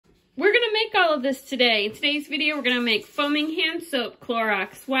all of this today. In today's video, we're going to make foaming hand soap,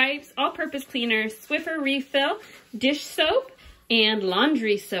 Clorox wipes, all-purpose cleaners, Swiffer Refill, dish soap, and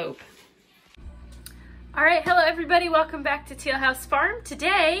laundry soap. All right, hello everybody. Welcome back to Teal House Farm.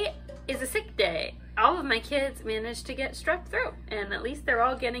 Today is a sick day. All of my kids managed to get strep throat, and at least they're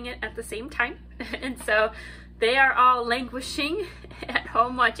all getting it at the same time. And so they are all languishing at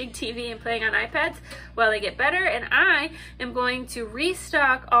home watching TV and playing on iPads while they get better, and I am going to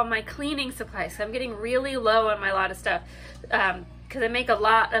restock all my cleaning supplies. So I'm getting really low on my lot of stuff because I make a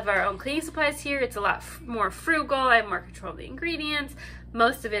lot of our own cleaning supplies here. It's a lot more frugal. I have more control of the ingredients.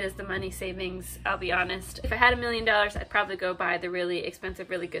 Most of it is the money savings, I'll be honest. If I had $1 million, I'd probably go buy the really expensive,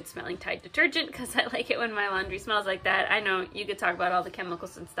 really good smelling Tide detergent because I like it when my laundry smells like that. I know you could talk about all the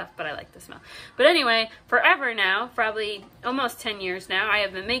chemicals and stuff, but I like the smell. But anyway, forever now, probably almost 10 years now, I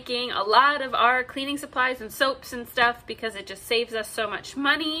have been making a lot of our cleaning supplies and soaps and stuff because it just saves us so much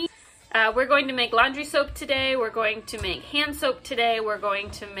money. We're going to make laundry soap today. We're going to make hand soap today. We're going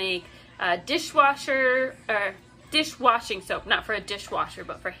to make dishwashing soap, not for a dishwasher,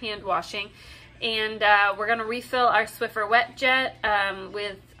 but for hand washing. And we're gonna refill our Swiffer wet jet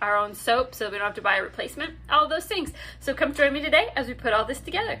with our own soap so we don't have to buy a replacement, all of those things. So come join me today as we put all this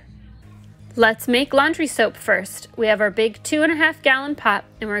together. Let's make laundry soap first. We have our big 2.5 gallon pot,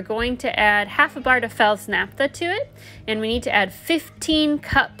 and we're going to add half a bar of Fels naphtha to it, and we need to add 15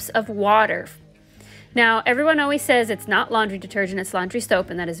 cups of water. Now, everyone always says it's not laundry detergent, it's laundry soap,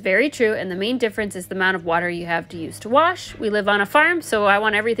 and that is very true, and the main difference is the amount of water you have to use to wash. We live on a farm, so I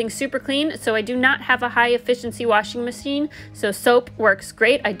want everything super clean, so I do not have a high efficiency washing machine, so soap works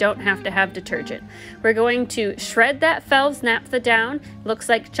great. I don't have to have detergent. We're going to shred that Fels naphtha down. Looks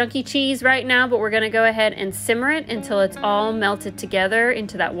like chunky cheese right now, but we're gonna go ahead and simmer it until it's all melted together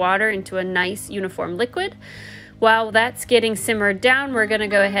into that water, into a nice uniform liquid. While that's getting simmered down, we're gonna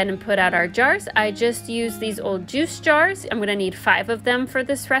go ahead and put out our jars. I just used these old juice jars. I'm gonna need 5 of them for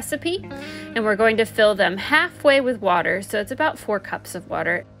this recipe. And we're going to fill them halfway with water, so it's about 4 cups of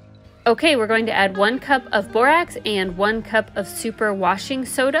water. Okay, we're going to add 1 cup of borax and 1 cup of super washing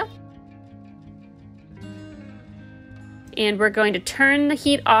soda. And we're going to turn the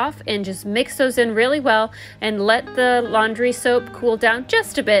heat off and just mix those in really well and let the laundry soap cool down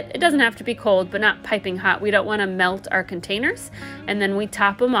just a bit. It doesn't have to be cold, but not piping hot. We don't want to melt our containers. And then we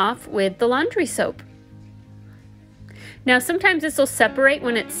top them off with the laundry soap. Now, sometimes this will separate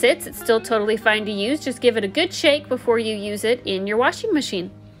when it sits. It's still totally fine to use. Just give it a good shake before you use it in your washing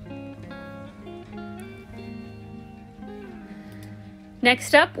machine.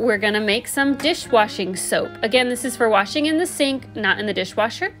 Next up, we're gonna make some dishwashing soap. Again, this is for washing in the sink, not in the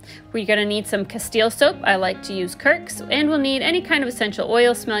dishwasher. We're gonna need some Castile soap. I like to use Kirk's, and we'll need any kind of essential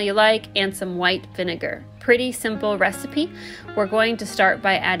oil smell you like and some white vinegar. Pretty simple recipe. We're going to start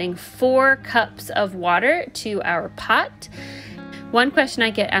by adding 4 cups of water to our pot. One question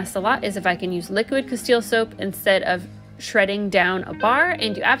I get asked a lot is if I can use liquid Castile soap instead of shredding down a bar,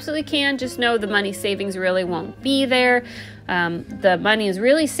 and you absolutely can. Just know the money savings really won't be there. The money is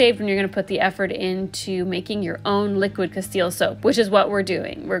really saved when you're going to put the effort into making your own liquid Castile soap, which is what we're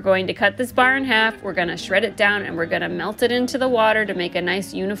doing. We're going to cut this bar in half, we're going to shred it down, and we're going to melt it into the water to make a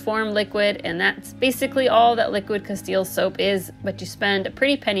nice uniform liquid, and that's basically all that liquid Castile soap is, but you spend a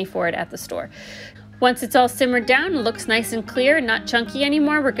pretty penny for it at the store. Once it's all simmered down and looks nice and clear and not chunky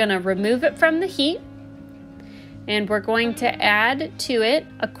anymore, we're going to remove it from the heat. And we're going to add to it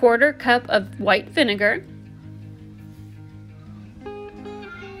a 1/4 cup of white vinegar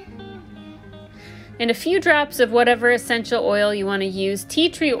and a few drops of whatever essential oil you want to use. Tea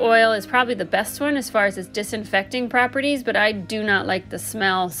tree oil is probably the best one as far as its disinfecting properties, but I do not like the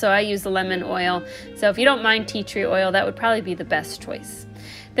smell, so I use the lemon oil. So if you don't mind tea tree oil, that would probably be the best choice.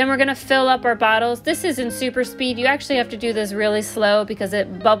 Then we're gonna fill up our bottles. This is in super speed. You actually have to do this really slow because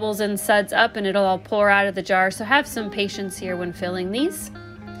it bubbles and suds up and it'll all pour out of the jar. So have some patience here when filling these.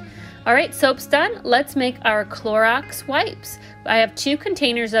 All right, soap's done. Let's make our Clorox wipes. I have 2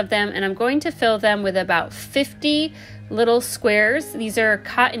 containers of them, and I'm going to fill them with about 50 little squares. These are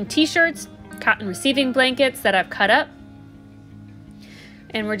cotton t-shirts, cotton receiving blankets that I've cut up.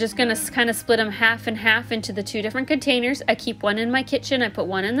 And we're just gonna kind of split them half and half into the 2 different containers. I keep one in my kitchen, I put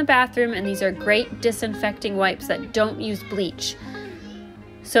one in the bathroom, and these are great disinfecting wipes that don't use bleach.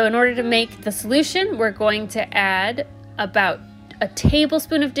 So in order to make the solution, we're going to add about a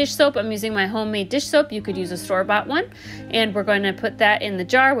tablespoon of dish soap. I'm using my homemade dish soap. You could use a store-bought one. And we're going to put that in the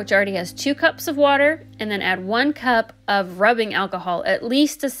jar, which already has 2 cups of water, and then add 1 cup of rubbing alcohol, at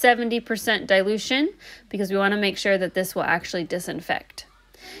least a 70% dilution, because we want to make sure that this will actually disinfect.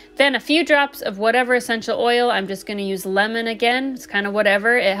 Then a few drops of whatever essential oil. I'm just going to use lemon again. It's kind of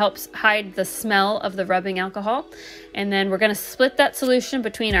whatever. It helps hide the smell of the rubbing alcohol. And then we're going to split that solution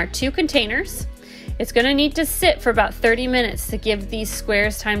between our 2 containers. It's going to need to sit for about 30 minutes to give these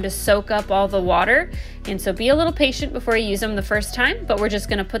squares time to soak up all the water. And so be a little patient before you use them the first time, but we're just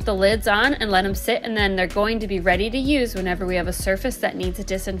going to put the lids on and let them sit, and then they're going to be ready to use whenever we have a surface that needs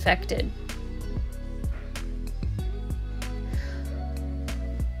disinfected.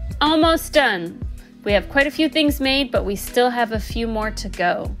 Almost done. We have quite a few things made, but we still have a few more to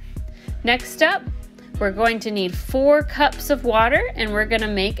go. Next up, we're going to need 4 cups of water, and we're going to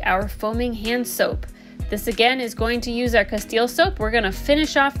make our foaming hand soap. This again is going to use our Castile soap. We're going to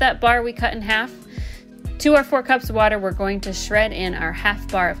finish off that bar we cut in half. To our 4 cups of water, we're going to shred in our half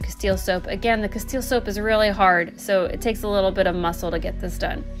bar of Castile soap. Again, the Castile soap is really hard, so it takes a little bit of muscle to get this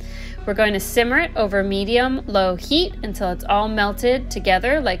done. We're going to simmer it over medium-low heat until it's all melted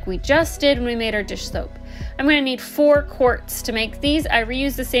together like we just did when we made our dish soap. I'm going to need 4 quarts to make these. I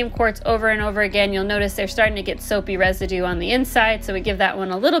reuse the same quarts over and over again. You'll notice they're starting to get soapy residue on the inside, so we give that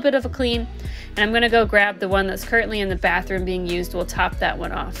one a little bit of a clean. And I'm going to go grab the one that's currently in the bathroom being used. We'll top that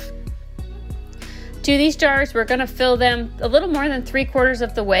one off. To these jars, we're going to fill them a little more than 3/4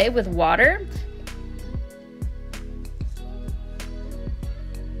 of the way with water.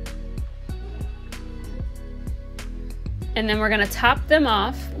 And then we're going to top them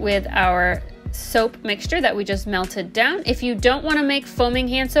off with our soap mixture that we just melted down. If you don't want to make foaming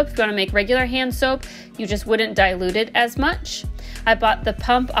hand soap, if you want to make regular hand soap, you just wouldn't dilute it as much. I bought the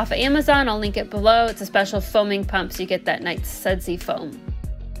pump off of Amazon. I'll link it below. It's a special foaming pump, so you get that nice sudsy foam.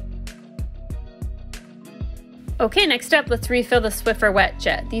 Okay, next up, let's refill the Swiffer wet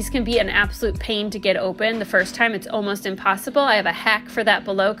jet. These can be an absolute pain to get open. The first time it's almost impossible. I have a hack for that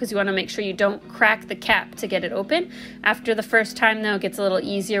below because you want to make sure you don't crack the cap to get it open. After the first time though, it gets a little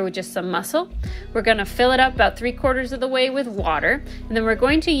easier with just some muscle. We're going to fill it up about 3/4 of the way with water, and then we're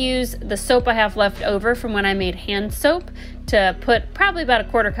going to use the soap I have left over from when I made hand soap to put probably about a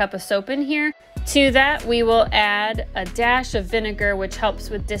 1/4 cup of soap in here. To that, we will add a dash of vinegar, which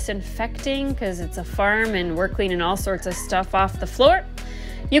helps with disinfecting because it's a farm and we're cleaning all sorts of stuff off the floor.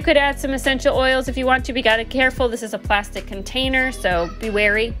 You could add some essential oils if you want to. Be careful. This is a plastic container, so be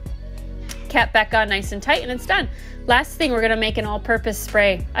wary. Cap back on nice and tight, and it's done. Last thing, we're going to make an all-purpose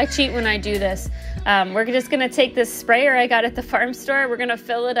spray. I cheat when I do this. We're just going to take this sprayer I got at the farm store. We're going to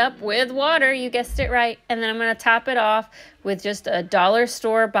fill it up with water. You guessed it right. And then I'm going to top it off with just a dollar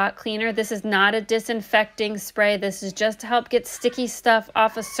store bot cleaner. This is not a disinfecting spray. This is just to help get sticky stuff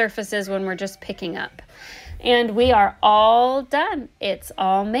off of surfaces when we're just picking up. And we are all done. It's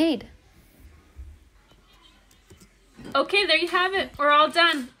all made. Okay, there you have it. We're all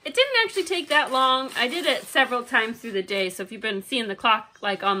done. It didn't actually take that long. I did it several times through the day, so if you've been seeing the clock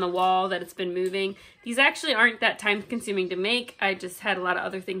like on the wall that it's been moving, these actually aren't that time consuming to make. I just had a lot of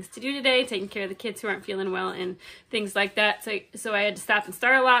other things to do today, taking care of the kids who aren't feeling well and things like that, so I had to stop and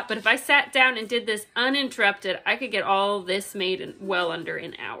start a lot. But if I sat down and did this uninterrupted, I could get all this made in well under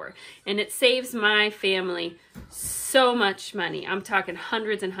an hour. And it saves my family so much money. I'm talking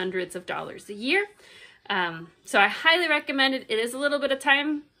hundreds and hundreds of dollars a year. So I highly recommend it. It is a little bit of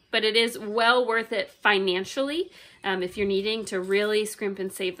time, but it is well worth it financially if you're needing to really scrimp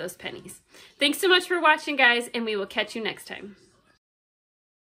and save those pennies. Thanks so much for watching, guys, and we will catch you next time.